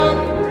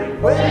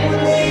when we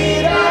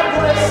meet our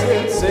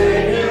blessed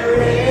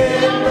Savior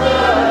in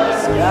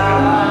the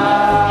skies.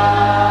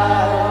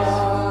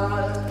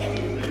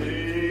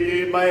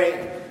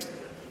 Amen.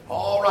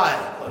 All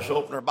right, let's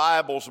open our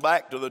Bibles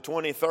back to the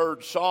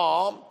 23rd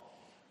Psalm.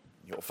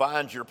 You'll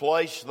find your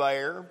place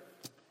there.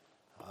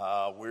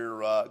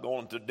 We're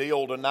going to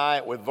deal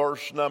tonight with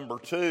verse number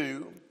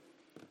 2.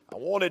 I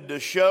wanted to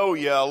show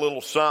you a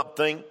little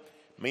something.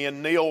 Me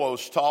and Neil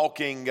was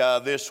talking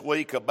this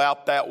week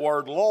about that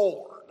word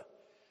Lord.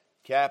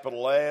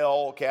 Capital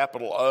L,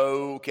 capital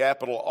O,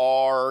 capital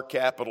R,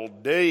 capital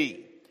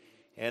D.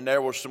 And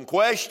there was some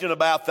question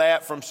about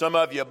that from some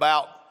of you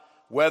about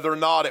whether or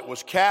not it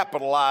was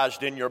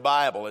capitalized in your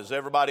Bible. Has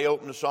everybody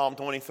opened to Psalm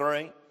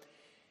 23?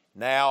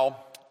 Now,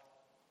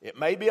 it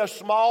may be a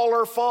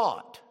smaller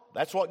font.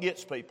 That's what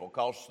gets people,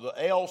 because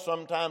the L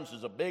sometimes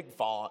is a big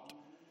font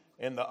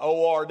and the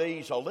ORD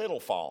is a little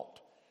font.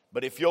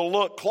 But if you'll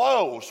look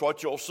close,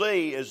 what you'll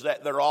see is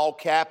that they're all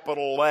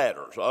capital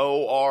letters,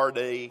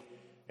 ORD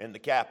and the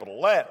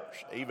capital letters,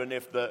 even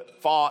if the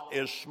font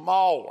is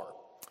smaller.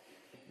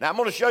 Now, I'm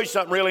going to show you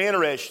something really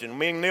interesting.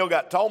 Me and Neil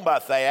got told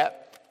about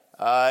that.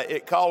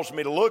 It caused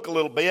me to look a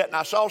little bit, and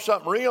I saw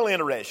something real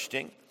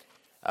interesting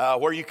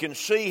where you can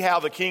see how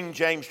the King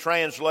James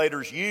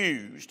translators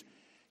used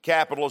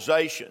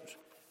capitalizations.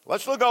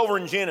 Let's look over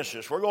in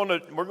Genesis. We're going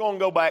to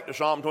go back to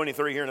Psalm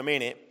 23 here in a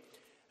minute.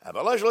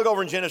 But let's look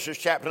over in Genesis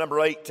chapter number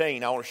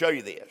 18. I want to show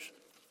you this.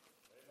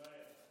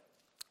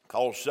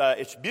 Because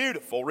it's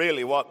beautiful,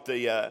 really, what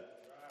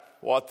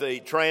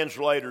the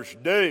translators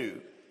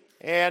do.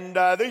 And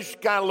these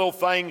kind of little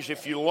things,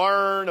 if you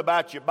learn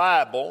about your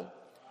Bible,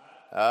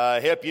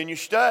 help you in your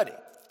study.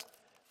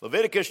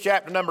 Genesis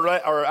chapter number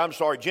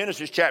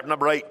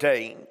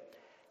 18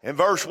 and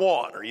verse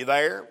 1. Are you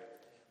there?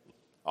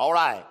 All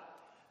right.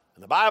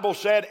 And the Bible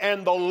said,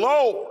 and the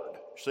Lord,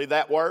 see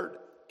that word?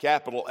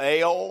 Capital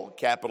L,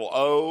 capital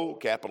O,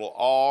 capital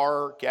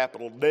R,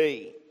 capital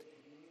D.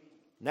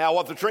 Now,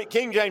 what the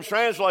King James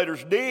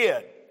translators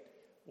did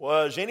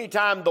was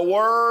anytime the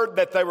word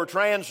that they were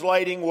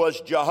translating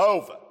was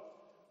Jehovah,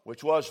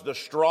 which was the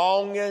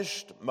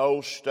strongest,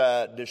 most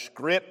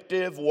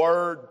descriptive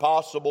word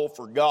possible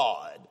for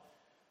God,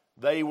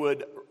 they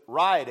would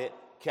write it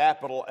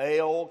capital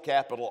L,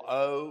 capital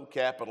O,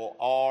 capital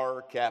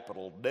R,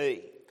 capital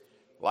D,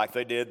 like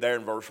they did there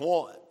in verse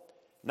 1.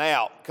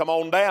 Now, come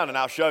on down and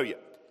I'll show you.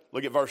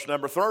 Look at verse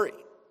number 3.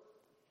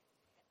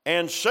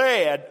 And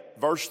said,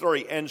 verse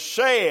 3, and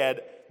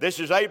said, this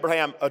is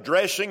Abraham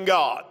addressing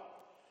God,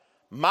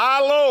 my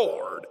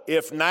Lord,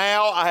 if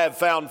now I have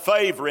found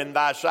favor in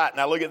thy sight.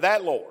 Now look at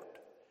that Lord.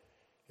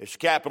 It's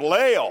capital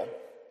L,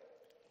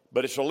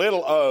 but it's a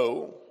little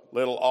O,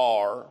 little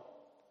R,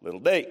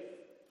 little D.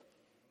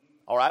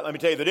 All right, let me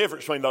tell you the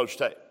difference between those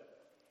two.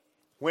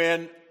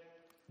 When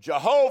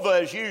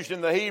Jehovah is used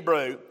in the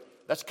Hebrew,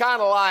 that's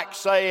kind of like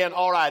saying,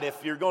 all right,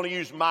 if you're going to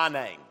use my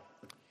name,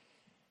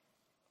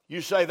 you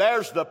say,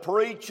 there's the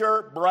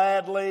preacher,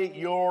 Bradley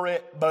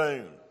Urett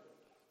Boone.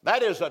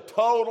 That is a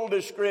total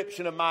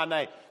description of my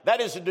name.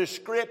 That is as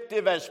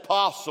descriptive as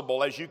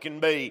possible as you can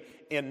be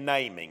in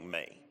naming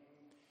me.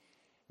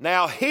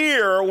 Now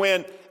here,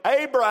 when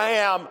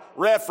Abraham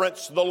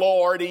referenced the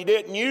Lord, he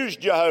didn't use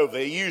Jehovah.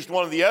 He used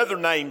one of the other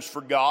names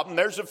for God, and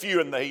there's a few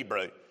in the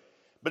Hebrew.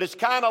 But it's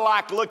kind of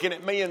like looking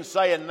at me and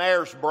saying,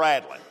 there's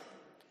Bradley.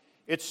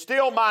 It's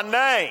still my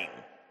name,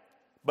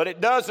 but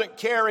it doesn't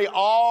carry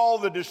all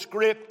the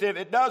descriptive,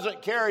 it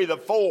doesn't carry the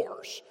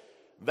force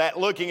that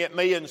looking at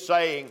me and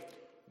saying,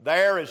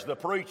 there is the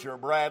preacher,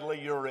 Bradley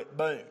Urett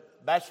Boone.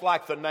 That's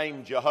like the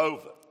name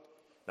Jehovah.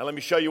 Now let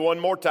me show you one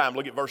more time.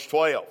 Look at verse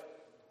 12.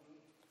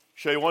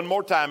 Show you one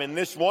more time. In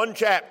this one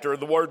chapter,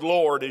 the word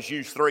Lord is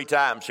used 3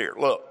 times here.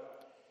 Look.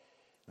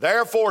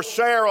 Therefore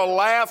Sarah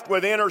laughed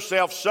within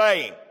herself,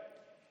 saying,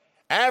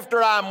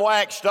 after I'm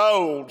waxed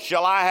old,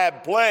 shall I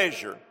have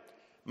pleasure,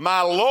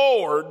 my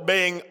Lord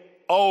being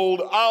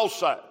old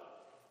also.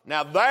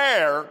 Now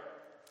there,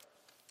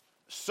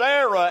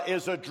 Sarah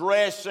is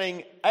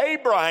addressing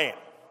Abraham.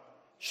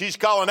 She's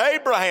calling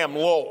Abraham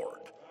Lord.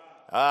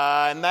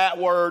 And that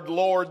word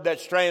Lord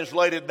that's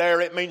translated there,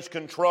 it means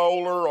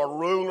controller or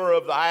ruler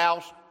of the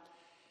house.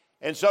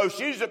 And so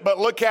but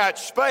look how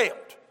it's spelled.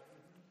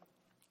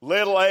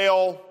 Little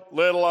L,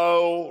 little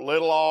O,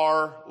 little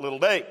R, little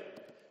D.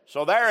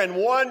 So there in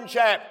one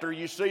chapter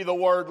you see the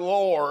word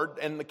Lord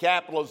and the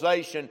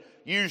capitalization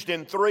used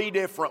in 3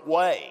 different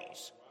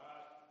ways.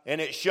 And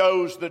it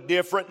shows the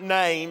different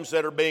names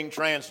that are being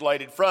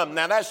translated from.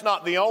 Now that's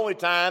not the only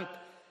time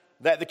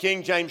that the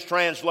King James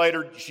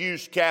translators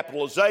use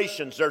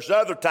capitalizations. There's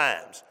other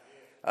times.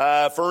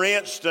 For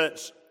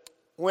instance,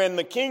 when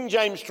the King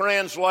James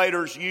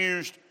translators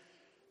used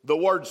the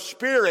word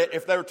Spirit,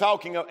 if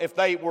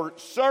they were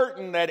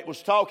certain that it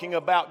was talking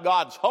about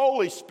God's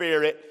Holy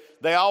Spirit,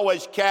 they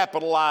always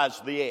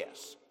capitalized the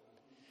S.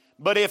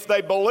 But if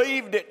they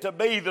believed it to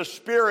be the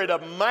spirit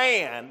of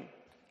man,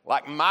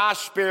 like my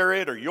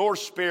spirit or your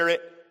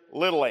spirit,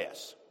 little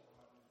s.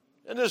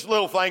 And just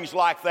little things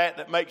like that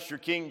that makes your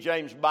King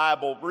James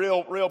Bible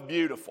real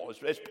beautiful.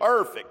 It's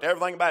perfect.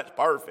 Everything about it's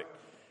perfect.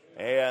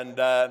 And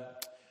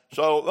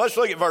so let's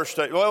look at verse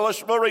 2. Well,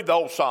 we'll read the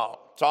whole psalm.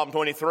 Psalm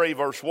 23,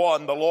 verse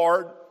 1. The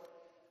Lord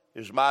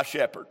is my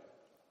shepherd.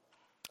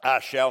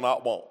 I shall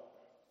not want.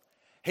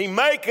 He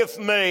maketh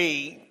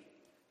me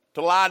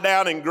to lie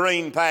down in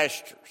green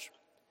pastures.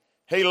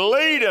 He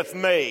leadeth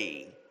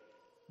me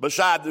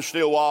beside the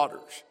still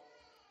waters.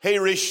 He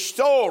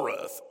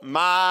restoreth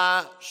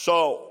my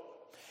soul.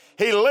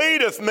 He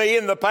leadeth me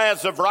in the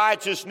paths of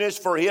righteousness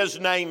for his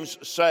name's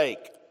sake.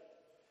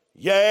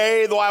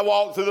 Yea, though I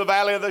walk through the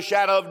valley of the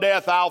shadow of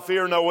death, I'll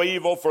fear no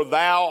evil, for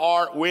thou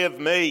art with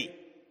me.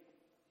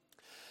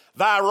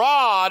 Thy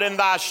rod and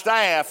thy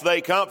staff,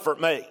 they comfort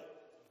me.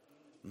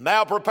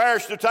 Thou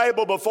preparest a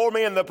table before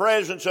me in the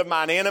presence of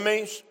mine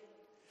enemies.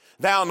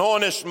 Thou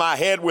anointest my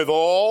head with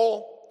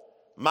oil.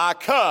 My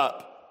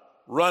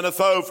cup runneth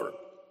over.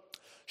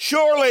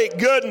 Surely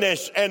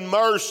goodness and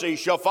mercy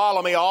shall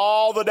follow me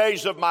all the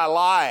days of my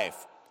life,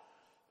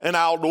 and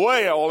I'll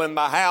dwell in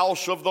the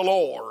house of the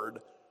Lord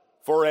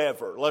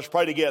forever. Let's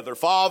pray together.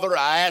 Father,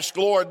 I ask,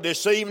 Lord,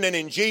 this evening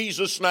in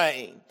Jesus'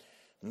 name,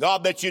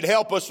 God, that you'd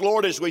help us,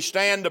 Lord, as we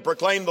stand to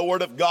proclaim the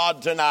word of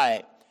God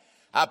tonight.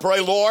 I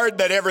pray, Lord,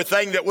 that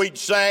everything that we'd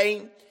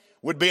say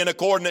would be in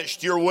accordance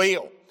to your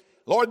will.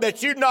 Lord,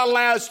 that you'd not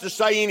allow us to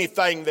say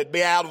anything that'd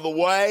be out of the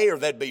way or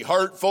that'd be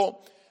hurtful.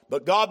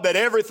 But God, that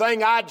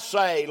everything I'd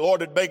say, Lord,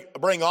 would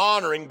bring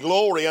honor and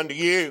glory unto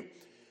you.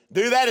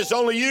 Do that as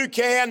only you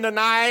can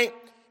tonight.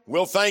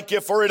 We'll thank you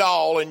for it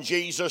all. In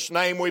Jesus'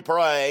 name we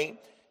pray.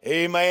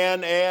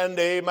 Amen and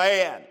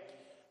amen.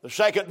 The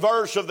second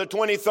verse of the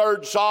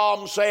 23rd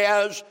Psalm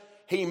says,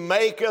 He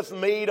maketh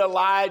me to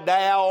lie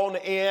down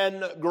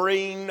in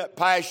green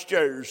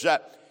pastures.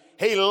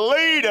 He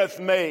leadeth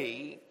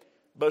me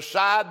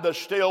beside the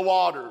still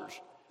waters.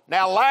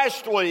 Now,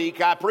 last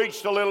week, I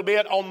preached a little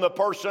bit on the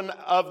person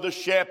of the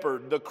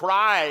shepherd, the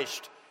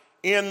Christ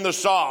in the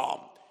psalm.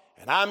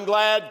 And I'm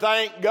glad,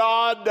 thank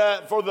God,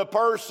 for the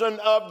person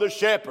of the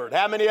shepherd.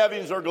 How many of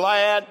you are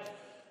glad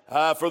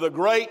for the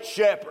great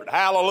shepherd?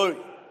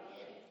 Hallelujah.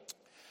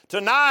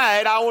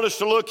 Tonight, I want us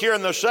to look here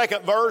in the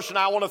second verse, and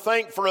I want to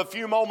think for a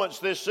few moments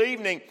this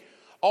evening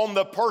on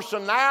the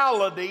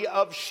personality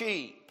of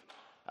sheep.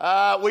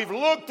 We've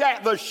looked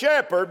at the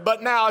shepherd,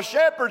 but now a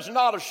shepherd's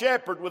not a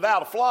shepherd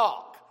without a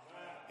flock.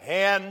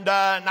 And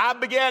I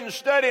began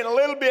studying a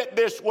little bit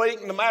this week.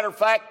 As a matter of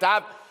fact,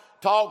 I've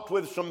talked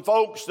with some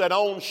folks that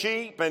own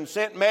sheep and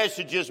sent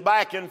messages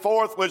back and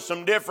forth with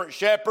some different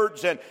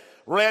shepherds and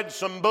read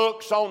some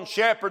books on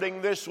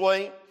shepherding this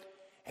week.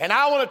 And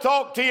I want to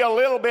talk to you a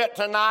little bit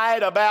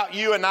tonight about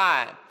you and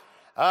I,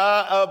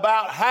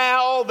 about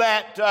how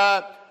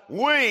that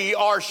we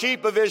are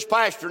sheep of his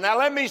pasture. Now,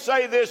 let me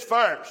say this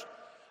first.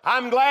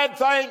 I'm glad,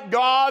 thank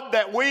God,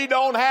 that we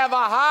don't have a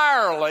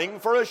hireling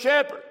for a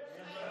shepherd.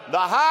 The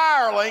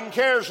hireling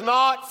cares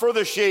not for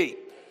the sheep.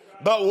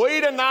 But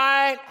we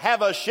tonight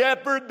have a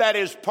shepherd that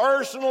is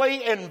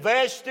personally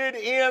invested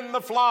in the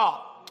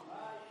flock.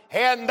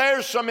 And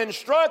there's some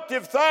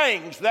instructive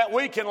things that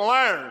we can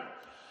learn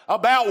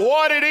about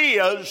what it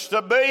is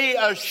to be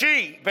a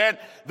sheep and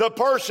the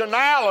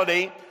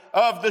personality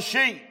of the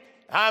sheep.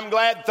 I'm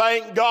glad,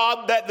 thank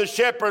God, that the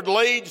shepherd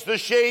leads the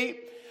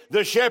sheep.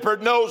 The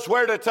shepherd knows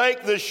where to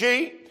take the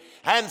sheep.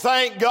 And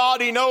thank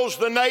God he knows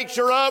the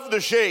nature of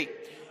the sheep.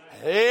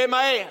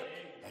 Amen.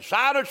 So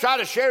I'm going to try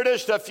to share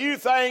just a few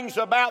things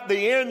about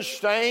the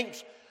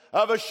instincts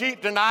of a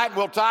sheep tonight.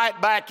 We'll tie it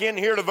back in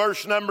here to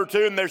verse number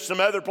 2, and there's some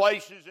other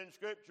places in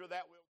Scripture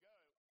that we'll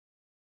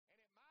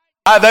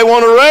go. They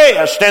want to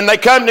rest, and they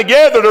come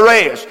together to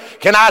rest.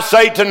 Can I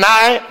say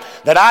tonight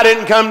that I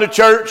didn't come to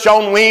church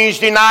on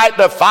Wednesday night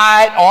to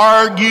fight,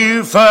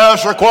 argue,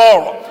 fuss, or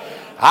quarrel?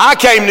 I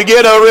came to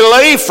get a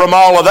relief from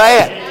all of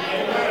that.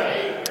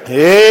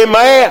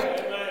 Amen.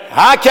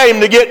 I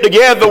came to get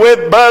together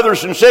with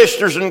brothers and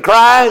sisters in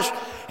Christ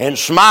and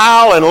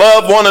smile and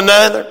love one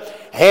another.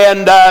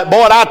 And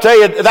boy, I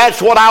tell you,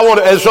 that's what I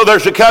want. And so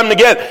there's to come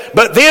together.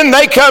 But then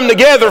they come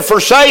together for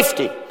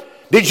safety.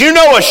 Did you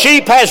know a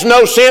sheep has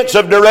no sense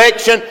of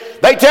direction?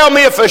 They tell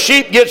me if a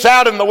sheep gets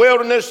out in the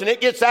wilderness and it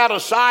gets out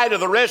of sight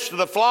of the rest of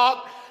the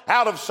flock,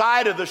 out of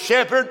sight of the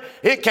shepherd,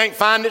 it can't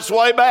find its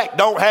way back.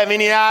 Don't have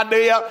any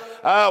idea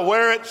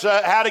where it's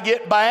how to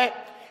get back.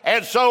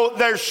 And so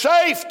there's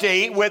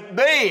safety with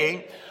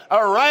being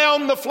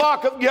around the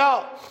flock of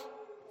God.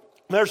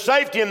 There's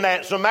safety in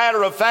that. As a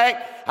matter of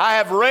fact, I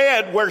have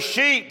read where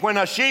when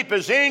a sheep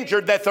is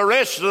injured, that the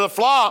rest of the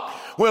flock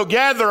will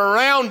gather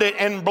around it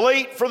and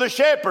bleat for the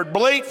shepherd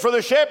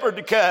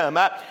to come.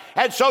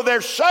 And so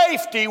there's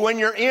safety when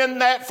you're in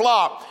that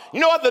flock. You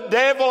know what the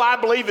devil, I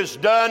believe, has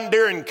done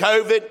during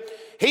COVID?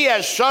 He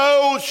has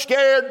so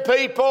scared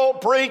people,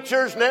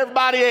 preachers, and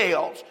everybody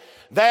else,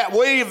 that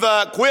we've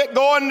quit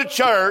going to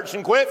church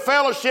and quit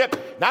fellowship.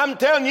 And I'm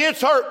telling you,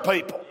 it's hurt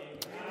people.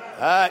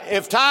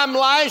 If time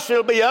lasts,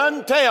 it'll be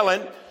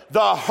untelling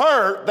the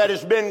hurt that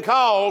has been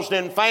caused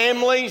in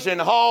families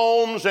and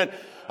homes and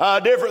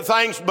different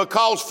things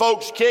because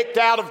folks kicked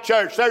out of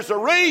church. There's a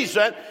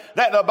reason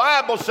that the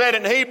Bible said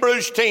in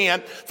Hebrews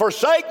 10,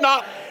 forsake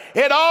not.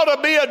 It ought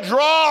to be a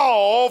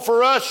draw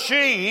for us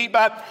sheep.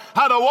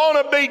 I don't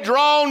want to be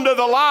drawn to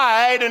the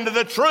light and to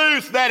the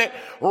truth that it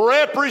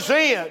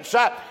represents.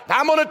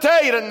 I'm going to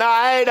tell you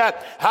tonight,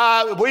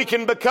 we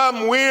can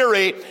become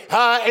weary.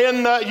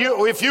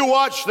 If you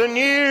watch the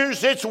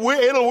news,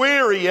 it'll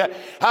weary you.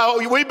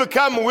 We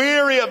become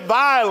weary of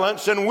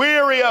violence and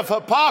weary of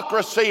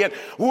hypocrisy and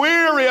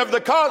weary of the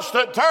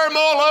constant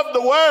turmoil of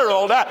the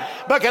world.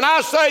 But can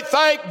I say,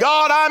 thank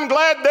God, I'm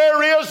glad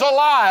there is a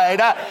light.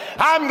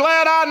 I'm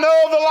glad I know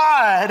the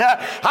light.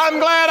 I'm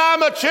glad I'm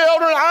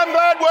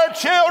glad we're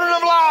children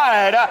of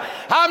light.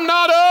 I'm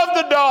not of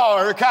the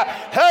dark.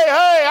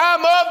 Hey, I'm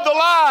of the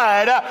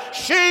light.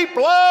 Sheep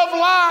love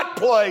light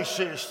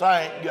places,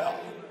 thank God.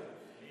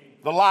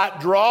 The light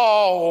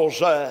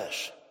draws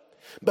us.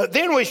 But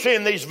then we see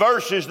in these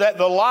verses that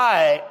the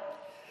light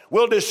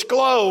will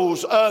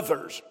disclose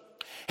others.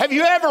 Have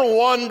you ever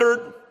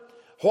wondered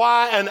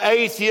why an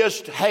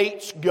atheist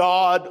hates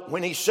God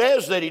when he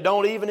says that he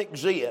don't even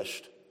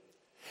exist?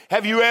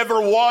 Have you ever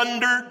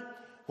wondered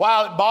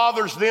why it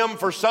bothers them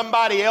for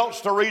somebody else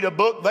to read a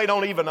book they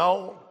don't even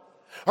own?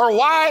 Or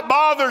why it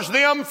bothers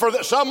them for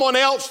someone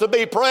else to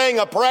be praying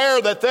a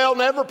prayer that they'll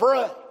never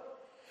pray?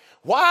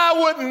 Why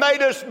wouldn't they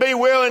just be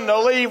willing to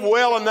leave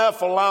well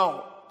enough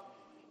alone?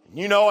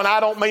 You know, and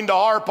I don't mean to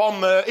harp on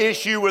the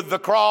issue with the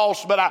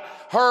cross, but I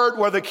heard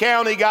where the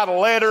county got a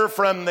letter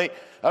from the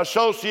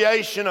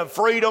Association of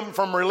Freedom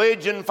from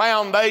Religion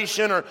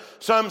Foundation or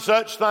some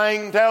such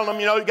thing telling them,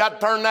 you got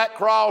to turn that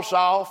cross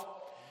off.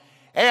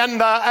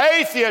 And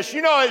atheists,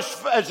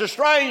 it's a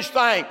strange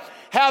thing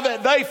how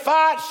that they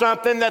fight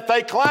something that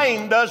they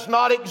claim does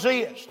not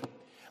exist.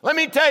 Let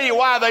me tell you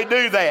why they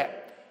do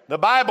that. The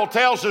Bible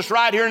tells us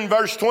right here in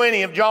verse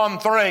 20 of John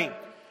 3,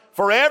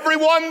 for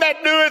everyone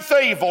that doeth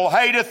evil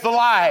hateth the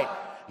light.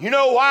 You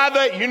know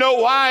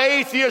why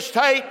atheists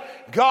hate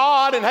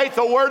God and hate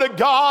the Word of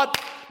God?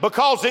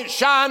 Because it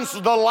shines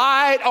the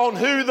light on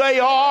who they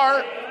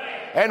are.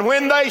 And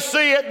when they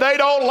see it, they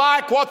don't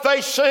like what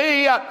they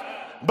see.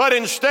 But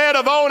instead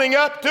of owning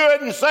up to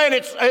it and saying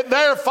it's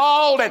their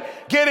fault and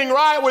getting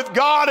right with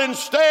God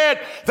instead,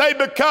 they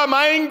become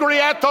angry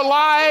at the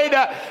light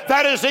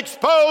that has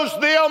exposed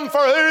them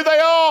for who they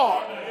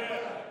are.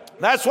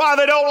 That's why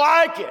they don't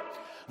like it.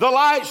 The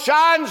light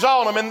shines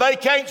on them and they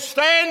can't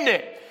stand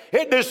it.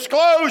 It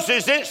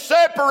discloses, it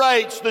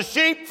separates the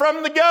sheep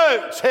from the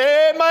goats.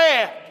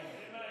 Amen.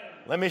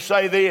 Let me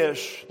say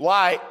this,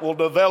 light will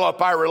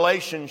develop our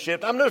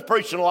relationship. I'm just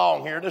preaching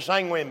along here, just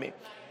hang with me.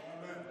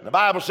 The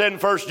Bible said in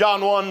 1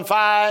 John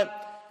 1:5,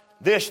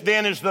 this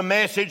then is the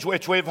message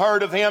which we've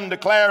heard of him,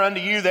 declare unto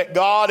you that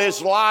God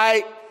is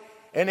light,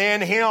 and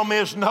in him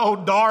is no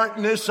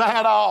darkness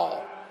at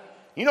all.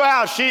 You know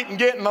how sheep can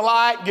get in the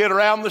light? Get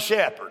around the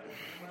shepherd.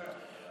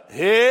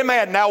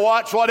 Amen. Now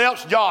watch what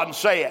else John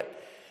said.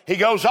 He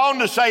goes on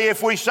to say,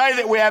 if we say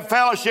that we have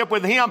fellowship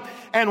with him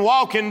and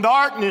walk in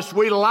darkness,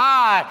 we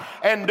lie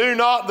and do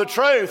not the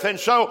truth. And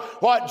so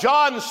what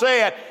John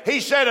said,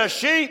 he said a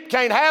sheep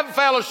can't have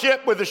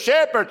fellowship with the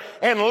shepherd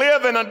and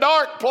live in a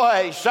dark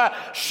place.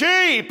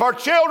 Sheep are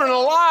children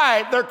of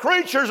light. They're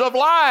creatures of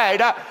light.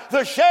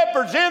 The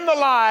shepherd's in the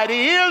light.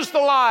 He is the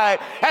light.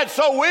 And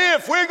so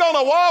if we're going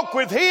to walk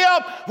with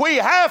him, we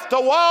have to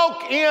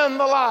walk in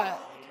the light.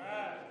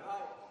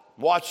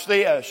 Watch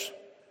this.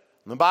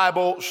 The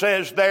Bible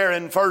says there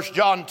in 1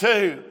 John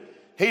 2,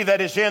 he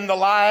that is in the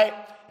light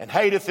and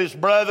hateth his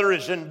brother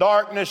is in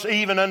darkness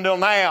even until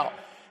now.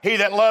 He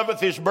that loveth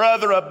his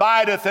brother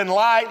abideth in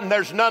light, and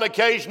there's none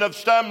occasion of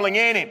stumbling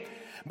in him.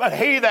 But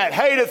he that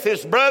hateth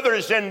his brother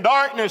is in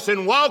darkness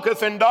and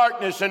walketh in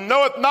darkness and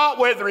knoweth not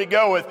whither he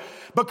goeth,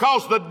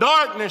 because the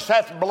darkness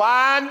hath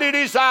blinded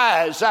his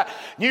eyes.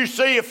 You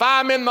see, if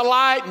I'm in the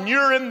light and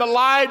you're in the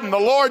light and the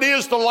Lord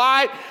is the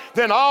light,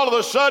 then all of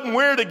a sudden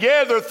we're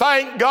together,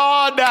 thank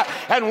God,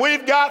 and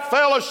we've got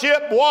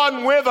fellowship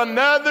one with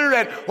another.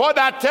 And what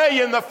I tell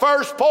you in the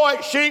first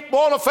point, sheep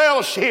want a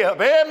fellowship.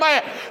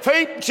 Amen.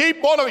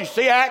 Sheep want to, you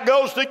see how it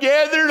goes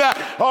together?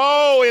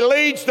 He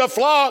leads the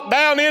flock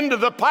down into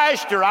the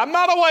pasture. I'm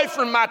not away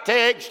from my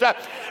text.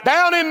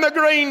 Down in the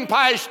green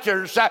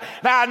pastures. Now,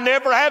 I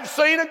never have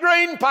seen a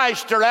green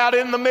pasture out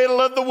in the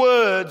middle of the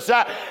woods.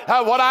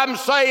 What I'm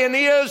saying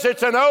is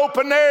it's an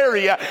open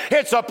area.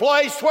 It's a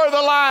place where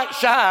the light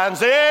shines.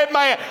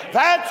 Amen.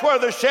 That's where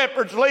the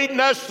shepherd's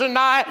leading us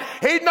tonight.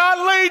 He's not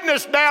leading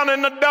us down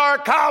in the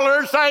dark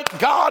hollers. Thank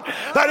God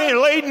that he's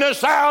leading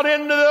us out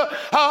into the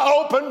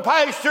open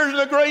pastures,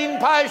 the green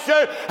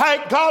pasture.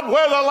 Thank God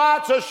where the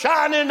lights are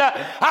shining.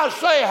 I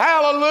say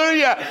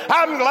hallelujah.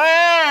 I'm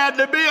glad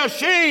to be a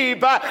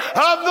sheep of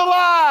the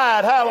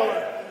light.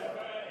 Hallelujah.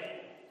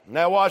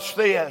 Now watch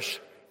this.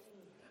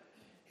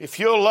 If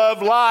you'll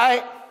love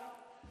light,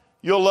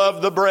 you'll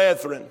love the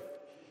brethren.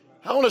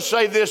 I want to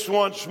say this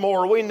once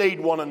more. We need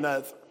one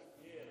another.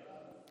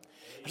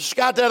 I just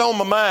got that on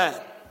my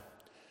mind.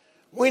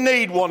 We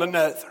need one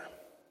another.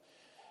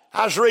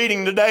 I was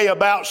reading today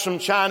about some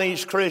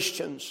Chinese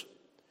Christians.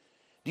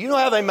 Do you know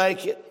how they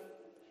make it?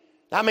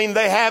 I mean,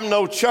 they have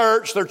no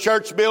church. Their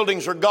church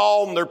buildings are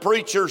gone. Their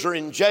preachers are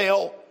in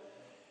jail.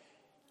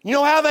 You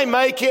know how they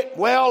make it?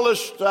 Well,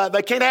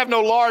 they can't have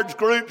no large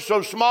groups,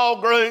 so small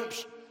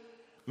groups,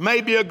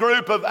 maybe a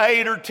group of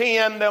 8 or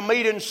 10. They'll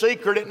meet in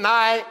secret at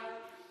night,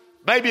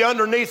 maybe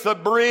underneath a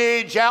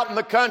bridge out in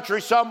the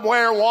country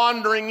somewhere,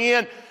 wandering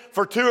in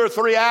for 2 or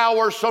 3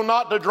 hours so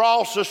not to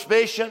draw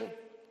suspicion.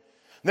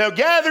 They'll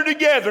gather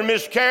together,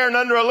 Miss Karen,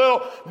 under a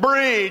little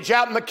bridge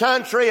out in the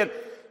country, and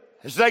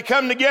as they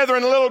come together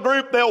in a little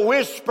group, they'll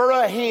whisper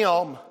a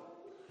hymn,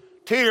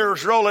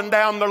 tears rolling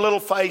down their little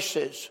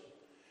faces.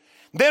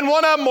 Then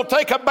one of them will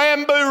take a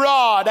bamboo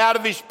rod out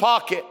of his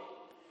pocket,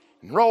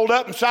 and rolled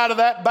up inside of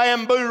that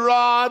bamboo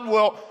rod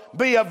will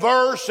be a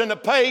verse and a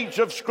page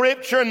of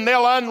Scripture, and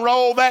they'll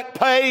unroll that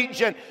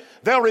page and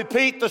they'll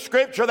repeat the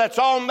Scripture that's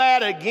on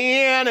that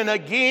again and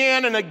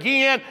again and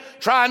again,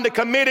 trying to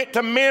commit it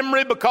to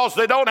memory because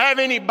they don't have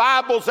any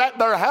Bibles at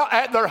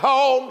their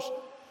homes.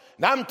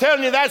 And I'm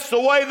telling you, that's the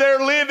way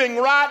they're living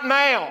right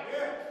now.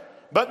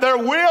 But they're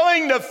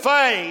willing to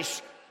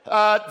face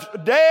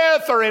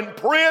death or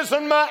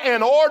imprisonment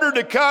in order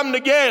to come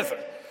together.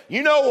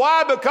 You know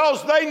why?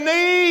 Because they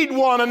need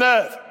one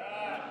another.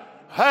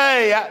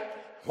 Hey,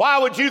 why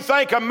would you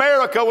think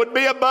America would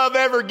be above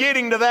ever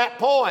getting to that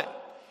point?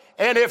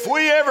 And if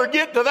we ever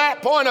get to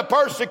that point of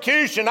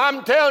persecution,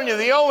 I'm telling you,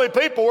 the only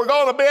people we're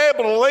going to be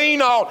able to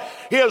lean on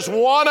is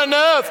one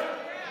another.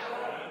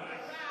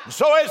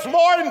 So it's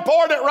more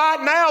important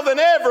right now than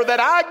ever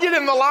that I get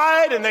in the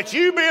light and that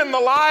you be in the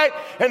light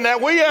and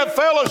that we have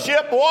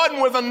fellowship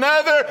one with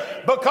another,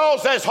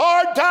 because as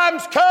hard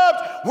times come,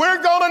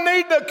 we're going to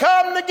need to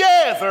come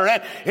together,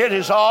 and it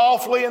is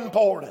awfully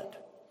important.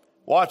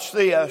 Watch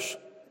this.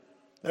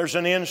 There's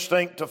an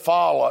instinct to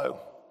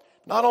follow.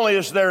 Not only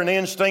is there an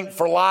instinct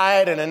for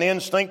light and an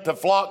instinct to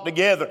flock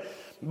together,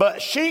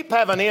 but sheep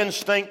have an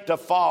instinct to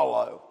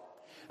follow.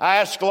 I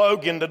asked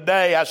Logan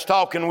today, I was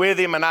talking with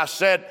him, and I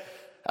said,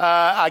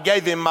 I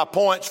gave him my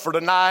points for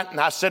tonight, and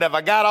I said, have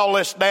I got all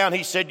this down?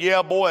 He said,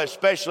 yeah, boy,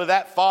 especially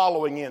that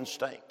following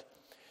instinct.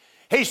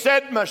 He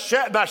said, my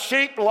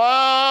sheep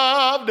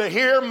love to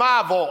hear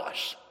my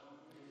voice.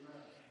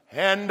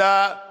 And,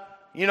 I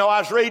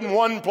was reading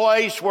one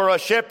place where a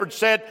shepherd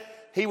said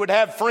he would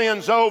have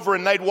friends over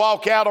and they'd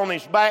walk out on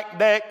his back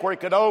deck where he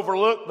could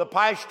overlook the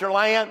pasture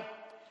land,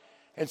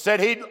 and said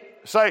he'd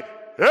say,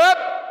 up,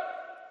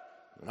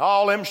 and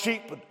all them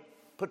sheep would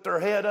put their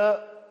head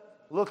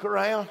up, look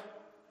around.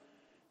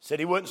 Said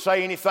he wouldn't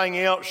say anything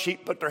else.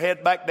 Sheep put their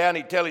head back down.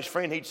 He'd tell his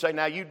friend, he'd say,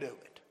 now you do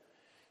it.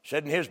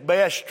 Said in his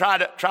best, try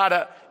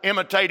to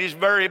imitate his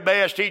very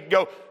best, he'd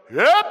go,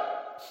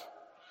 up.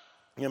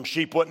 Them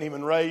sheep wouldn't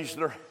even raise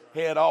their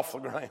head off the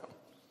ground.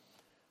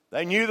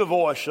 They knew the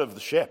voice of the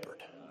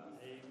shepherd.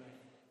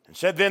 And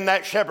said then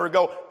that shepherd would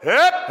go,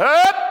 up,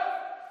 up.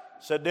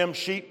 Said them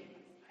sheep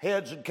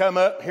heads would come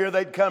up. Here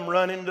they'd come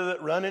run into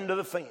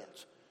the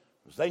fence.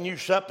 They knew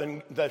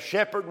something. The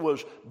shepherd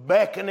was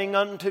beckoning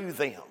unto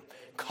them,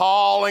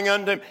 calling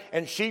unto them.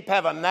 And sheep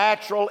have a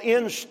natural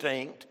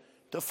instinct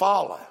to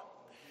follow.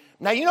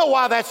 Now, you know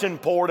why that's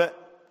important?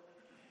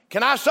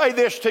 Can I say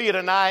this to you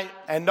tonight?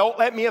 And don't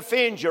let me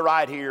offend you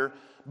right here,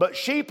 but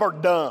sheep are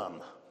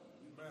dumb.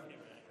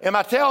 Am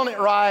I telling it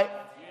right?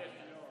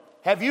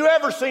 Have you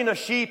ever seen a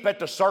sheep at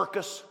the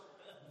circus?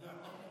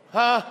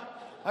 Huh?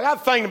 I got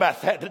to think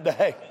about that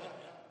today.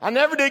 I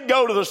never did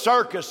go to the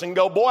circus and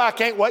go, boy, I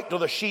can't wait till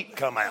the sheep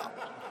come out.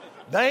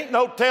 They ain't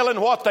no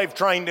telling what they've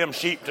trained them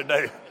sheep to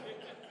do.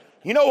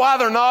 You know why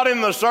they're not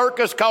in the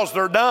circus? Because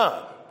they're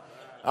dumb.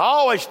 I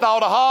always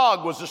thought a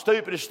hog was the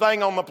stupidest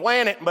thing on the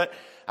planet, but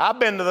I've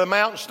been to the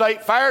Mountain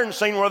State Fair and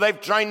seen where they've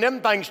trained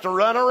them things to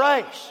run a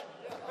race.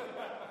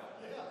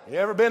 You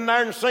ever been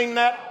there and seen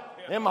that?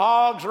 Them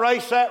hogs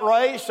race that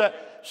race.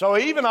 So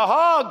even a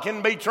hog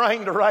can be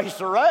trained to race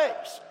a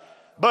race.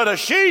 But a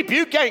sheep,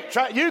 you can't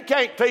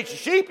teach a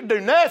sheep to do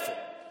nothing.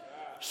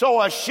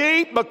 So a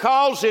sheep,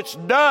 because it's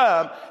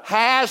dumb,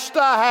 has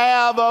to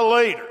have a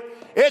leader.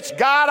 It's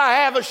got to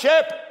have a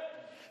shepherd.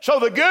 So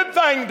the good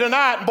thing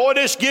tonight, and boy,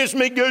 this gives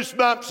me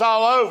goosebumps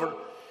all over.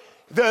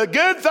 The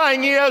good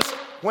thing is,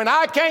 when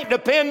I can't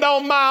depend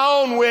on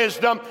my own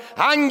wisdom,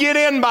 I can get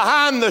in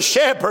behind the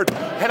shepherd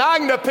and I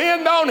can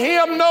depend on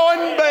him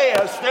knowing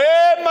best.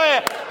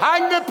 Amen. I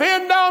can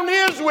depend on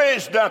his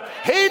wisdom.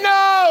 He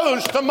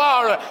knows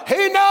tomorrow.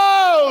 He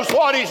knows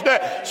what he's doing.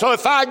 So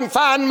if I can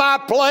find my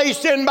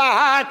place in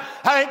behind,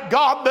 thank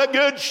God the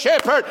good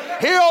shepherd,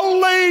 he'll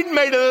lead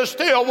me to the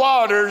still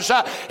waters.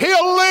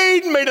 He'll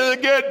lead me to the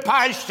good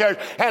pastures,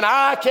 and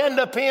I can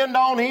depend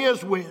on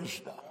his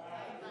wisdom.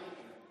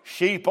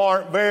 Sheep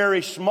aren't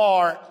very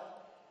smart.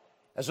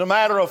 As a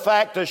matter of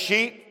fact, a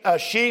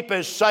sheep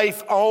is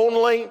safe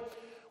only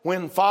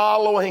when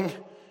following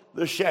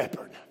the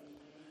shepherd.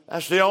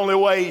 That's the only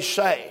way he's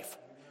safe.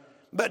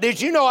 But did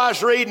you know, I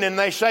was reading and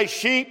they say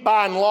sheep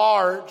by and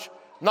large,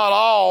 not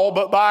all,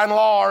 but by and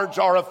large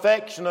are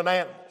affectionate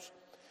animals.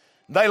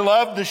 They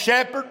love the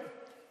shepherd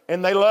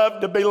and they love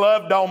to be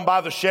loved on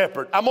by the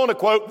shepherd. I'm going to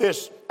quote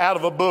this out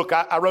of a book.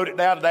 I wrote it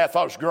down today. I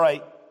thought it was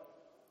great.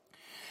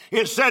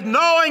 It said,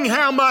 knowing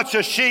how much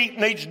a sheep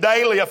needs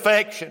daily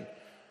affection,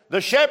 the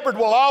shepherd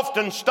will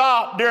often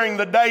stop during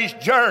the day's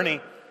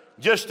journey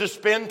just to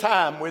spend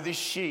time with his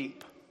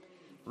sheep,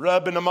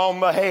 rubbing them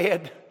on the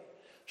head,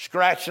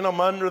 scratching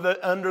them under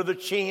the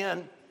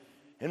chin.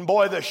 And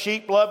boy, the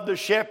sheep love the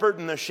shepherd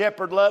and the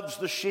shepherd loves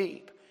the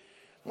sheep.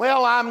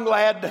 Well, I'm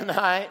glad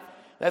tonight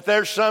that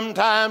there's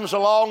sometimes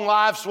along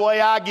life's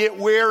way I get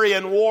weary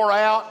and wore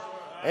out.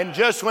 And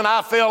just when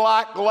I feel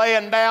like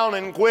laying down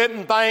and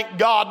quitting, thank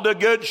God the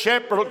good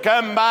shepherd will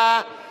come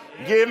by,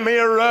 give me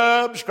a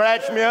rub,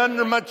 scratch me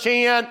under my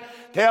chin,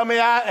 tell me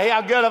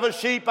how good of a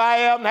sheep I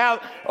am.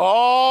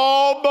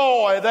 Oh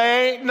boy,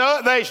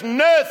 there's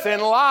nothing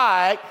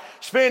like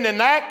spending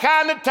that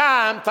kind of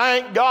time,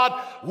 thank God,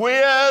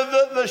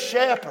 with the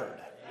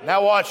shepherd.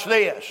 Now watch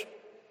this.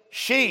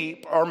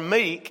 Sheep are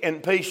meek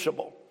and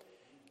peaceable.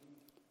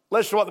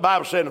 Listen to what the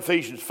Bible said in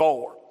Ephesians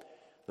 4.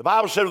 The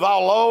Bible said, with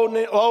all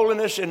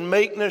lowliness and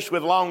meekness,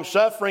 with long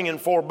suffering and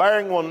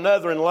forbearing one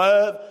another in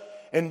love,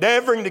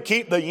 endeavoring to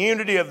keep the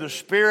unity of the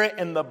Spirit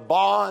in the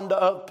bond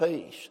of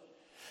peace.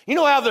 You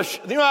know how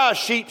a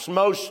sheep's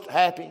most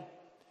happy?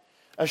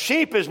 A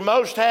sheep is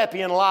most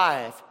happy in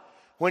life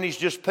when he's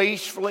just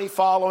peacefully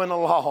following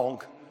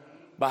along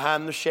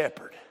behind the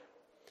shepherd.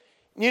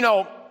 You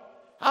know,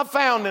 I've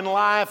found in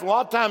life, a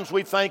lot of times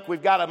we think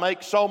we've got to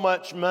make so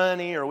much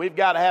money, or we've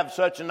got to have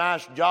such a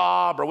nice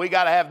job, or we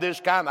got to have this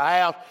kind of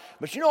house.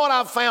 But you know what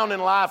I've found in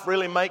life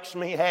really makes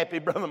me happy,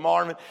 Brother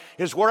Marvin,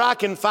 is where I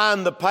can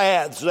find the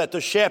paths that the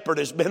shepherd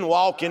has been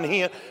walking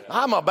in.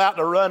 I'm about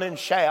to run and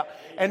shout.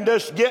 And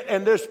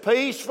just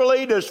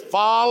peacefully just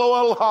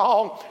follow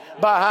along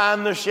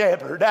behind the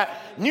shepherd.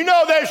 You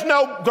know, there's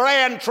no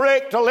grand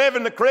trick to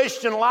living the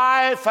Christian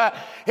life.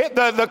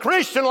 The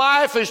Christian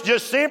life is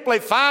just simply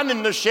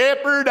finding the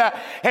shepherd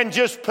and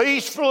just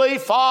peacefully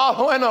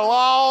following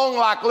along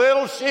like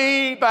little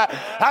sheep.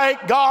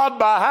 Thank God,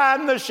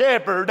 behind the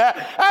shepherd.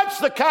 That's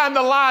the kind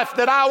of life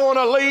that I want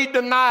to lead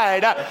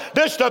tonight.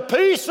 Just a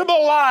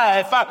peaceable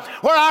life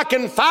where I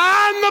can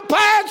find the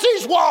paths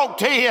he's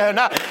walked in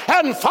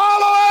and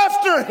follow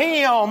after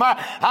him.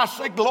 I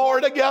say,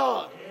 glory to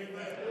God.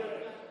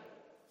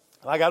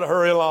 I got to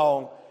hurry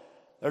along.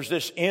 There's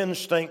this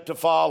instinct to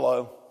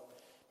follow.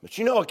 But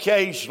you know,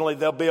 occasionally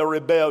there'll be a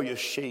rebellious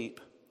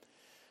sheep.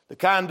 The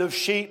kind of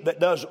sheep that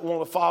doesn't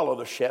want to follow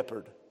the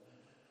shepherd.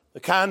 The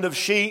kind of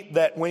sheep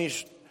that when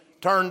he's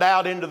turned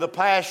out into the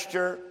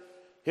pasture,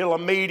 he'll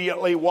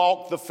immediately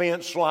walk the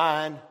fence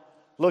line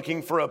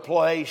looking for a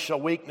place, a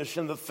weakness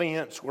in the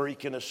fence where he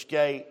can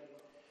escape.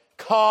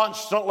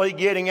 Constantly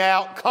getting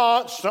out,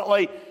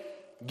 constantly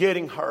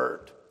getting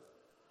hurt.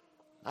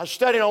 I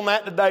studied on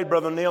that today,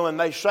 Brother Neil, and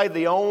they say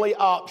the only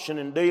option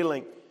in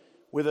dealing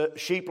with a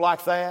sheep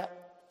like that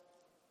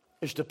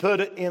is to put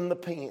it in the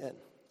pen.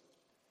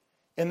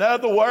 In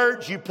other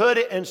words, you put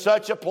it in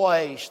such a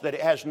place that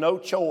it has no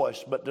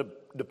choice but to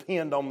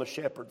depend on the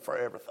shepherd for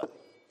everything.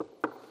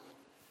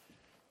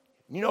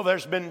 You know,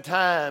 there's been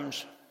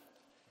times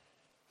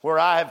where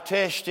I have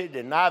tested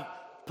and I've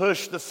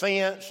pushed the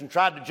fence and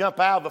tried to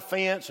jump out of the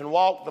fence and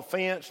walk the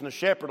fence, and the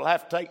shepherd will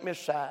have to take me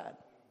aside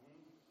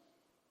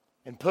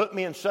and put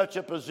me in such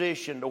a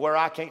position to where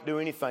I can't do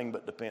anything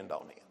but depend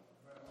on him.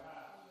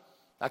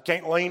 I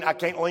can't lean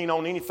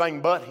on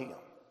anything but him.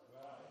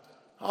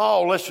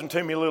 Oh, listen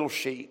to me, little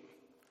sheep.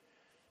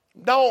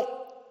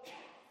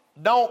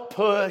 Don't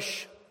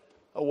push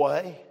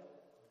away.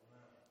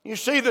 You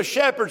see, the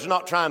shepherd's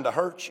not trying to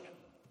hurt you.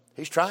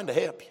 He's trying to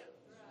help you.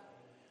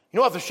 You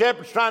know what the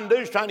shepherd's trying to do?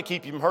 He's trying to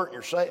keep you from hurting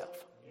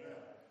yourself.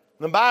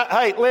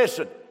 Hey,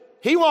 listen.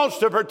 He wants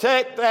to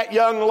protect that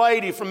young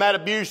lady from that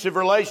abusive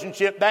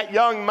relationship, that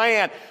young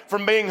man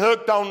from being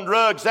hooked on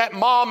drugs, that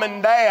mom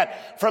and dad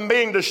from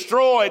being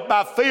destroyed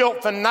by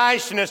filth and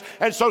nastiness.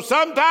 And so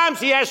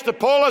sometimes he has to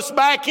pull us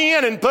back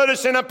in and put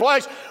us in a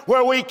place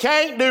where we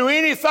can't do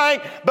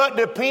anything but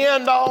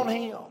depend on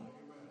him.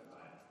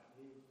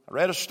 I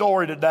read a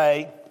story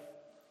today.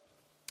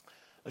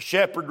 A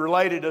shepherd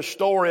related a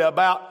story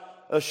about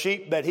a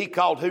sheep that he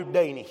called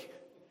Houdini.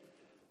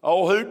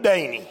 Oh,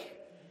 Houdini.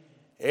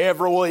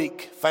 Every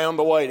week found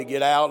a way to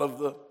get out of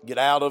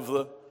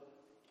the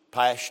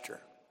pasture.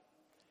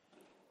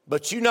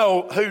 But you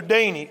know,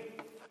 Houdini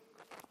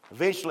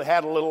eventually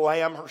had a little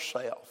lamb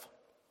herself.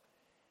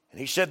 And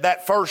he said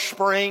that first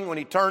spring when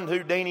he turned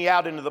Houdini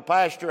out into the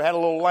pasture, had a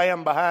little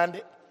lamb behind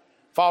it,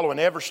 following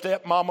every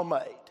step Mama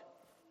made.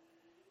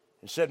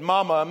 And said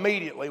Mama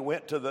immediately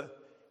went to the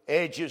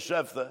edges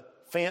of the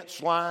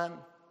fence line,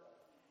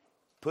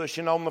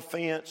 pushing on the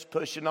fence.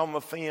 You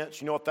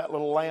know what that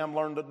little lamb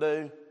learned to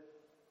do?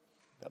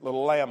 That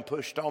little lamb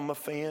pushed on the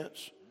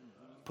fence.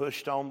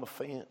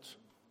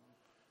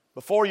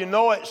 Before you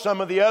know it, some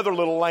of the other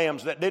little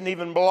lambs that didn't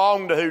even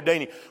belong to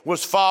Houdini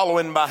was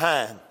following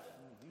behind.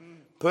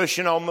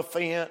 Pushing on the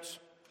fence.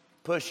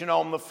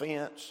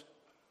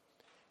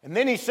 And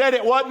then he said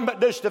it wasn't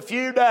but just a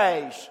few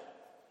days.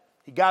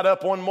 He got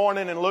up one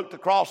morning and looked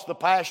across the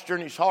pasture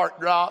and his heart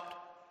dropped.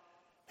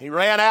 He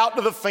ran out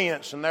to the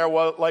fence and there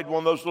laid one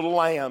of those little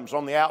lambs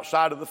on the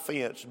outside of the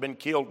fence, had been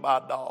killed by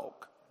a dog.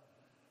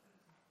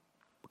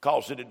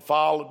 because it had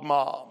followed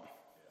Mom.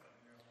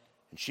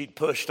 And she'd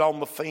pushed on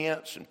the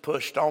fence and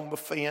pushed on the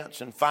fence,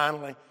 and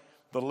finally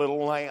the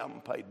little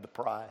lamb paid the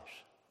price.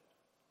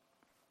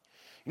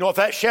 You know what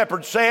that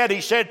shepherd said? He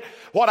said,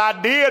 what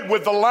I did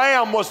with the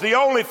lamb was the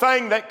only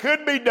thing that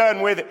could be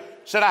done with it. He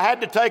said, I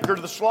had to take her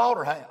to the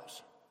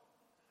slaughterhouse.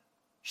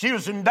 She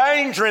was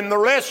endangering the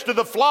rest of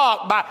the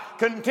flock by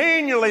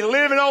continually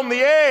living on the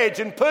edge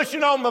and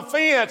pushing on the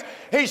fence.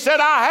 He said,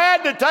 I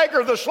had to take her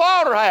to the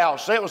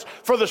slaughterhouse. It was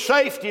for the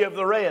safety of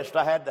the rest.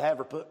 I had to have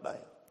her put down.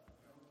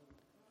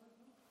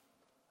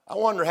 I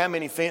wonder how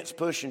many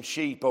fence-pushing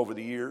sheep over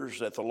the years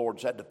that the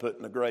Lord's had to put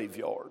in the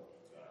graveyard,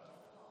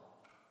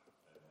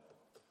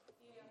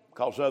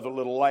 because other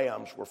little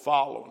lambs were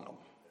following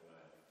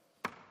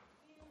them.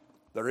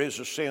 There is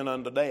a sin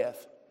unto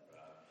death.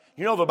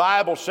 You know, the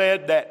Bible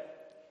said that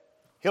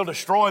He'll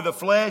destroy the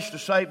flesh to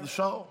save the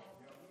soul.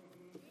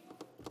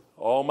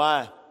 Oh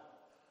my.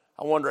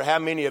 I wonder how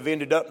many have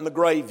ended up in the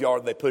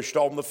graveyard. They pushed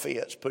on the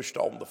fence, pushed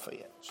on the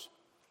fence.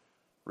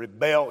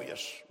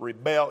 Rebellious.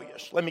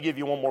 Let me give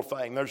you one more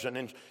thing. There's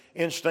an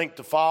instinct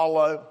to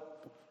follow,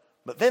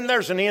 but then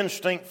there's an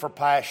instinct for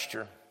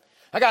pasture.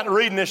 I got to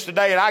reading this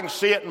today, and I can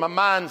see it in my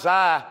mind's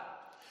eye.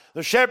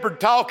 The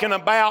shepherd talking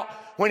about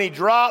when he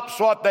drops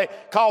what they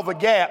call the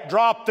gap.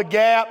 Drop the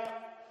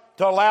gap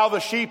to allow the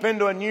sheep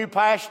into a new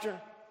pasture.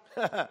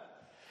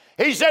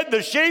 He said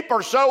the sheep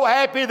are so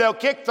happy they'll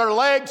kick their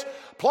legs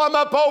plumb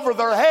up over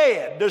their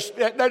head.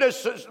 They're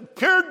just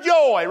pure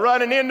joy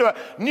running into a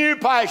new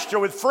pasture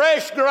with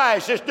fresh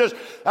grass. It's just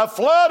a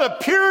flood of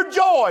pure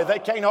joy. They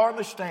can't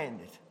hardly stand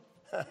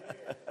it.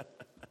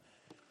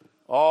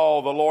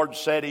 Oh, the Lord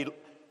said He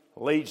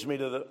leads me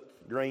to the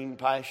green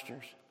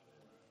pastures.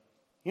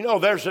 You know,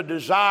 there's a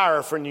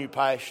desire for new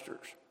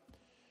pastures.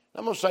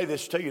 I'm going to say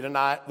this to you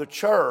tonight. The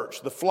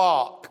church, the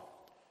flock,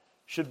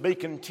 should be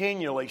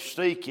continually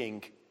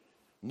seeking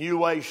new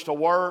ways to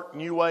work,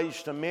 new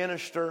ways to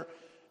minister,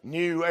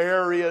 new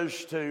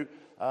areas to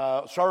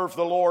serve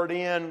the Lord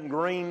in,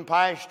 green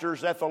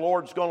pastures that the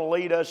Lord's going to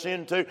lead us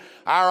into.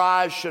 Our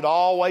eyes should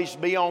always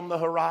be on the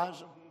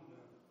horizon.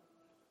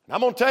 And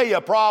I'm going to tell you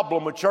a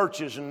problem with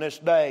churches in this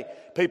day.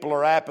 People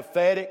are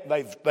apathetic.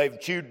 They've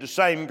chewed the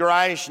same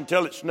grass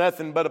until it's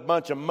nothing but a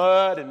bunch of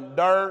mud and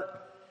dirt.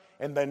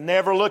 And they're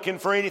never looking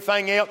for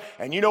anything else.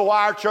 And you know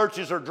why our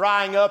churches are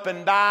drying up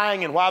and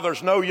dying, and why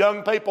there's no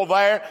young people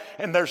there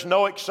and there's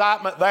no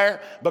excitement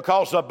there?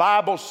 Because the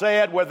Bible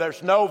said where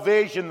there's no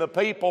vision, the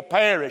people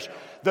perish.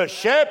 The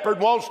shepherd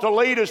wants to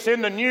lead us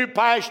into new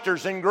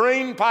pastures and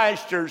green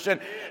pastures, and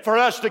for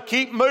us to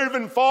keep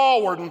moving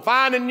forward and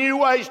finding new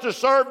ways to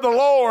serve the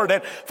Lord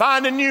and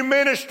finding new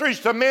ministries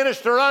to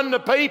minister unto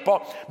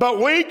people.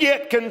 But we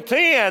get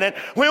content and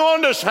we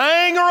want to just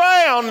hang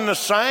around in the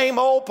same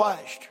old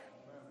pasture.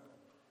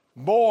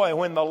 Boy,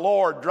 when the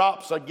Lord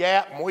drops a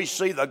gap and we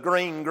see the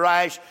green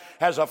grass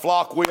as a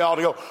flock, we ought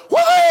to go,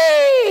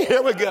 whee!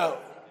 Here we go.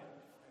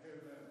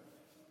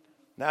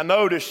 Now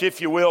notice, if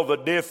you will, the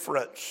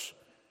difference.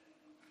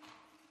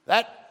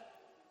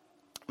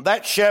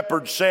 That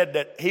shepherd said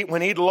that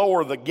when he'd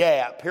lower the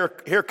gap,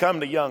 here come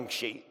the young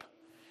sheep.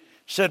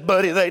 Said,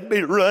 buddy, they'd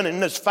be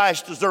running as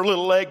fast as their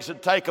little legs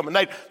would take them, and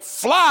they'd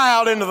fly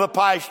out into the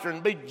pasture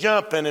and be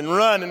jumping and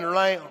running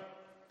around.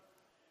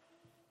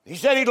 He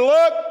said he'd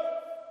look.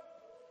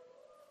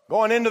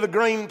 Going into the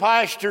green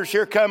pastures,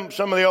 here come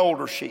some of the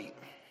older sheep,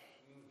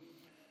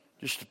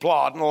 just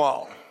plodding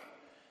along.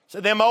 So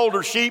them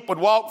older sheep would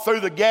walk through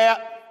the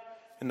gap,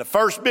 and the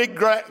first big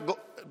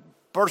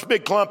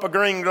clump of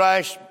green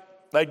grass,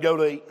 they'd go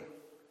to eat.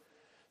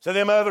 So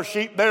them other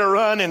sheep, they're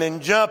running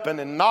and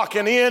jumping and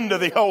knocking into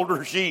the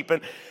older sheep,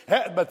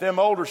 but them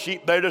older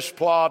sheep, they're just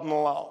plodding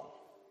along.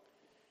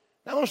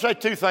 Now, I'm going to say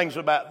two things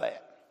about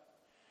that.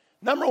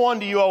 Number one,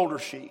 to you older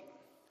sheep,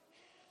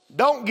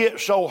 don't get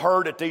so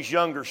hurt at these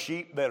younger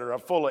sheep that are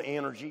full of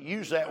energy.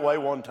 Use that way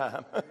one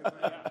time.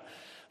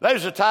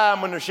 There's a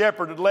time when the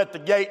shepherd would let the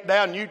gate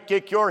down, you'd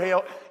kick your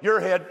heels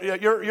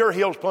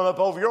plumb up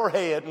over your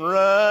head and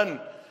run,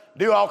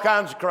 do all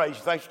kinds of crazy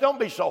things. Don't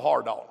be so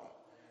hard on them.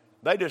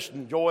 They just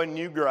enjoy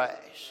new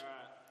grass.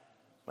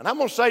 And I'm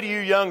going to say to you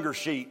younger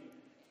sheep,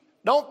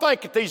 don't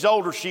think that these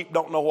older sheep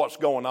don't know what's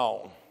going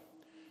on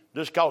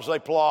just because they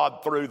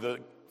plod through the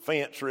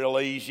fence real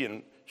easy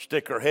and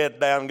stick their head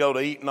down and go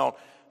to eating on.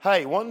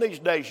 Hey, one of these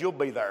days you'll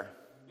be there.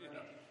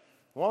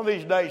 One of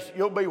these days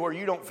you'll be where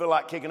you don't feel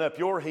like kicking up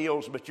your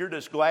heels, but you're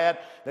just glad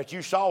that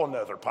you saw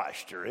another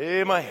pasture.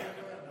 Amen.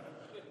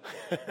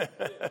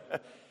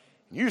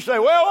 You say,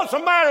 well, what's the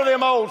matter with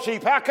them old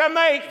sheep? How come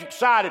they ain't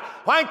excited?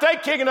 Why ain't they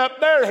kicking up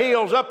their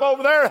heels up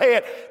over their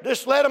head?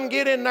 Just let them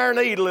get in there and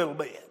eat a little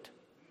bit.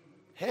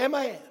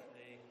 Amen.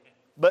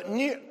 But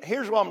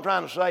here's what I'm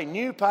trying to say.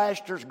 New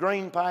pastures,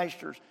 green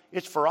pastures,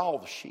 it's for all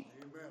the sheep.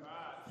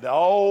 The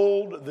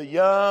old, the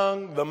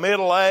young, the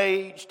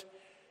middle-aged.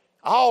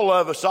 All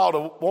of us ought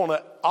to want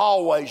to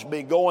always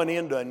be going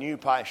into a new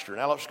pasture.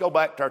 Now let's go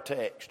back to our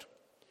text.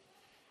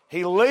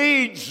 He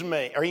leads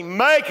me, or he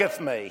maketh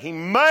me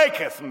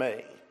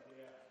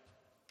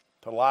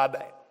to lie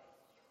down.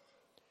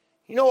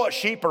 You know what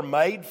sheep are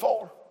made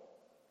for?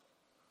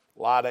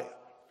 Lie down.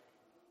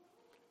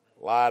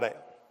 Lie down.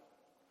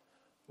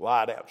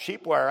 Lie down.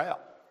 Sheep wear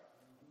out.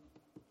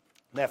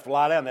 They have to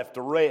lie down. They have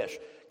to rest.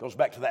 Goes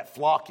back to that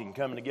flocking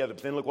coming together.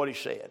 But then look what he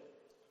said.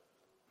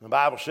 The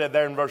Bible said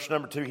there in verse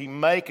number 2, He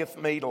maketh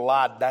me to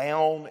lie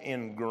down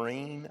in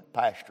green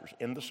pastures,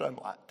 in the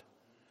sunlight.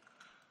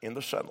 In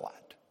the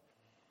sunlight.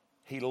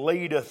 He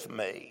leadeth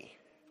me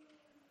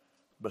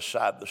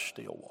beside the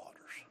still waters.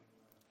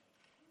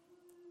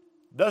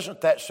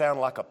 Doesn't that sound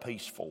like a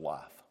peaceful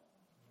life?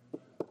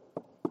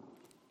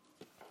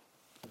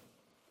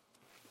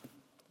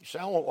 You say,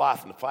 I want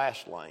life in the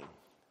fast lane.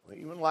 Well,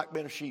 you wouldn't like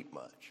being a sheep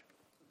much.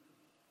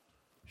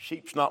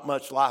 Sheep's not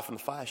much life in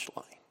the fast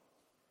lane.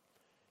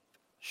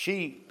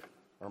 Sheep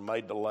are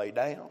made to lay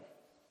down,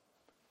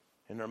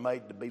 and they're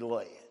made to be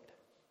led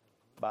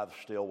by the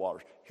still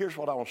waters. Here's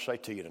what I want to say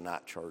to you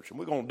tonight, church. And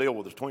we're going to deal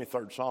with this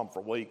 23rd Psalm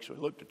for weeks. We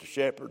looked at the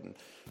shepherd, and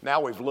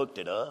now we've looked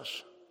at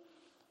us.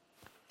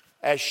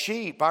 As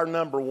sheep, our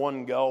number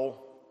one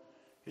goal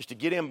is to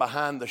get in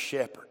behind the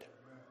shepherd.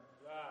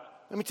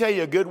 Let me tell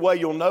you a good way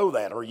you'll know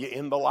that. Are you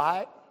in the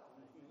light?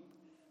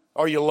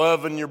 Are you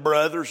loving your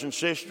brothers and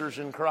sisters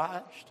in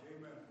Christ?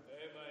 Amen.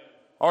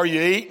 Are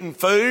you eating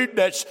food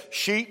that's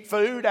sheep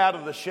food out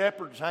of the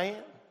shepherd's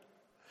hand?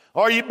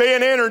 Are you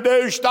being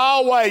introduced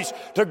always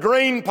to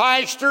green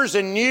pastures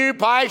and new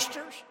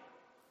pastures?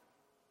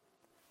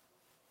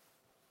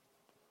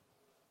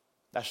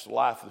 That's the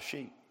life of the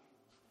sheep.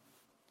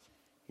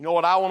 You know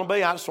what I want to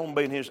be? I just want to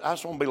be in His. I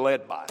just want to be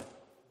led by Him.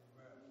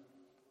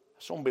 I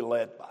just want to be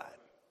led by Him.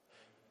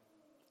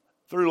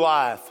 Through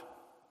life,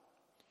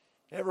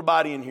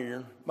 everybody in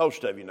here,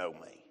 most of you know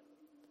me.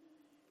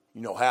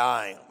 You know how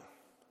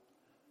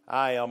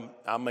I am.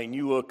 I mean,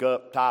 you look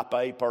up type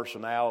A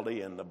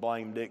personality in the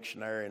Blame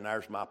Dictionary, and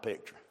there's my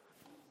picture.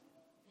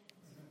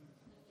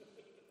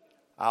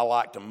 I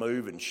like to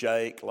move and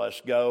shake. Let's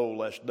go.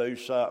 Let's do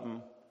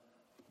something.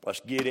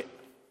 Let's get it.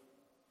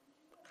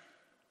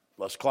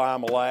 Let's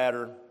climb a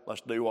ladder.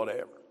 Let's do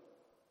whatever.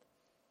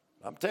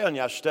 I'm telling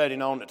you, I was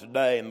studying on it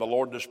today, and the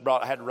Lord just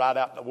I had to ride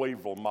out to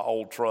Weaverville in my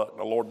old truck, and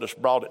the Lord just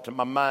brought it to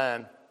my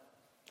mind.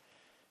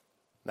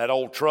 That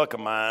old truck of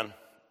mine,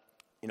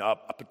 you know,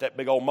 I put that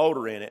big old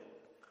motor in it,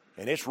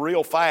 and it's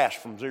real fast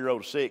from 0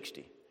 to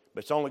 60,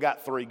 but it's only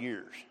got 3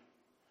 gears.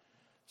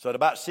 So at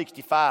about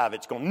 65,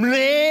 it's going,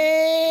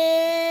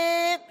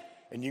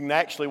 and you can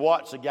actually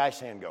watch the gas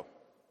hand go.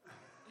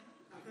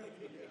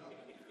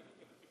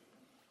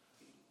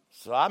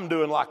 So I'm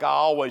doing like I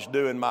always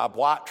do in my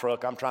white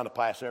truck. I'm trying to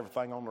pass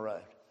everything on the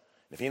road.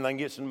 If anything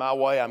gets in my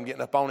way, I'm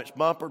getting up on its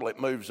bumper till it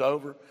moves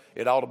over.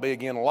 It ought to be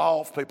again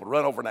aloft. People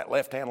run over in that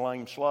left-hand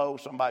lane slow.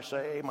 Somebody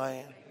say,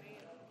 amen.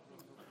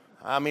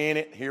 I'm in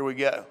it. Here we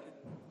go.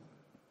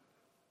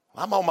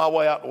 I'm on my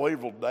way out to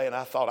Weaverville today, and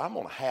I thought, I'm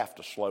going to have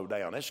to slow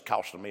down. This is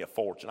costing me a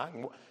fortune. I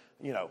can,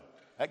 you know,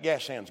 that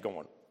gas hand's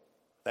going,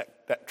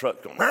 that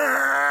truck's going,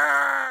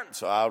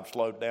 so I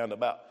slowed down to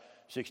about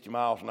 60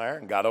 miles an hour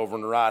and got over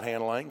in the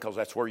right-hand lane, because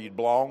that's where you'd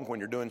belong when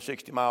you're doing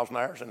 60 miles an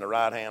hour, in the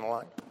right-hand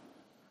lane.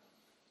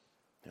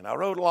 And I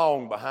rode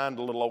along behind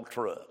a little old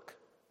truck.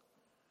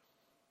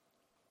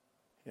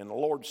 And the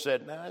Lord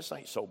said, now, this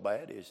ain't so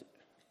bad, is it?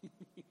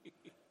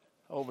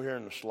 Over here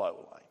in the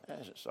slow lane. That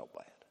isn't so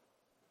bad.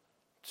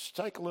 Just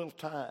take a little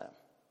time.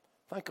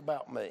 Think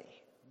about me.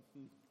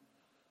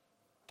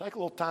 Take a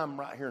little time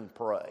right here and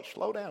pray.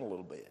 Slow down a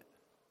little bit.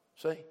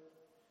 See?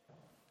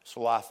 It's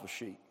the life of a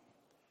sheep.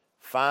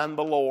 Find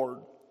the Lord,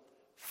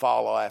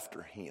 follow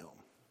after Him.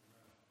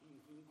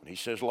 When He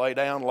says lay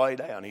down, lay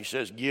down. He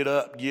says get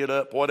up,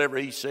 whatever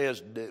He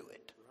says, do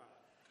it.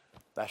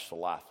 That's the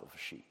life of a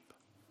sheep.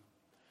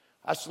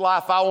 That's the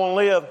life I want to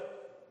live.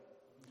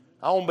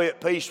 I want to be at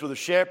peace with the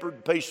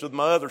shepherd, peace with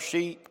my other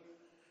sheep.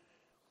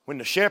 When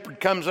the shepherd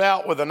comes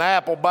out with an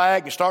apple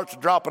bag and starts to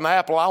drop an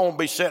apple, I want to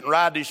be sitting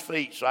right at his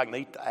feet so I can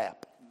eat the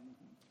apple.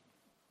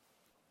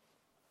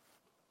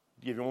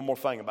 I'll give you one more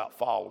thing about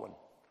following.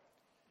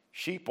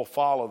 Sheep will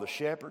follow the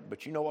shepherd,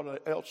 but you know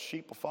what else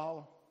sheep will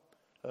follow?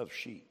 Other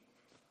sheep.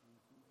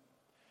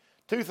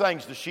 2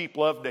 things the sheep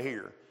love to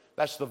hear.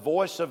 That's the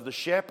voice of the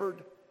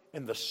shepherd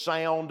and the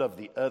sound of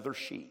the other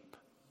sheep.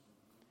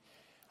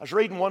 I was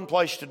reading one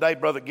place today,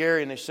 Brother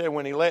Gary, and they said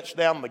when he lets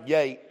down the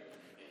gate,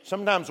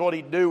 sometimes what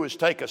he'd do is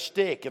take a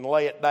stick and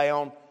lay it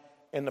down,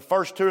 and the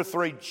first 2 or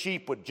 3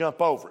 sheep would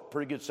jump over it,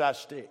 pretty good sized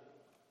stick.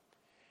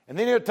 And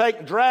then he would take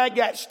and drag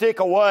that stick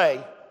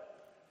away.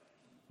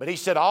 But he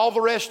said all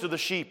the rest of the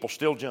sheep will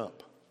still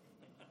jump.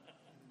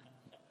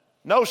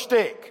 No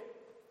stick.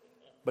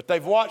 But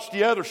they've watched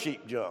the other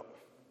sheep jump.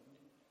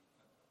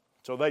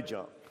 So they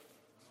jump.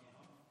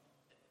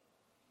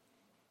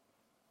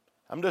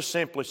 I'm just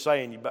simply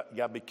saying you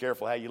got to be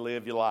careful how you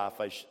live your life.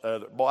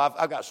 Boy,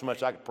 I've got so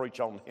much I could preach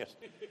on this.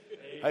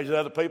 These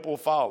other people will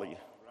follow you.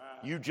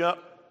 You jump,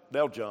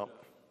 they'll jump.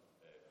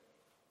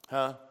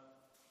 Huh?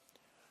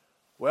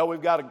 Well,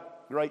 we've got a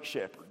great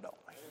shepherd, don't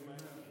we?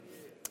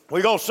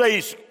 We're going to see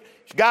he's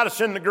got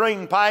us in the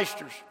green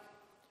pastures.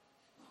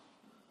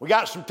 We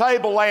got some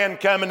table land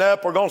coming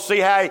up. We're going to see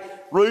how he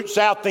roots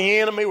out the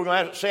enemy. We're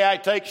going to see how he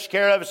takes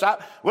care of us.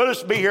 We'll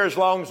just be here as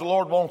long as the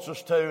Lord wants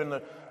us to in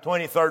the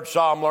 23rd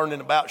Psalm learning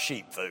about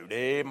sheep food.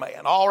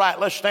 Amen. All right,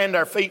 let's stand to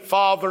our feet.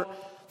 Father,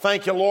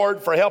 thank you,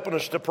 Lord, for helping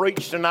us to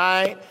preach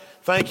tonight.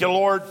 Thank you,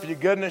 Lord, for your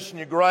goodness and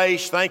your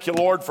grace. Thank you,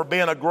 Lord, for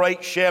being a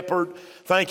great shepherd. Thank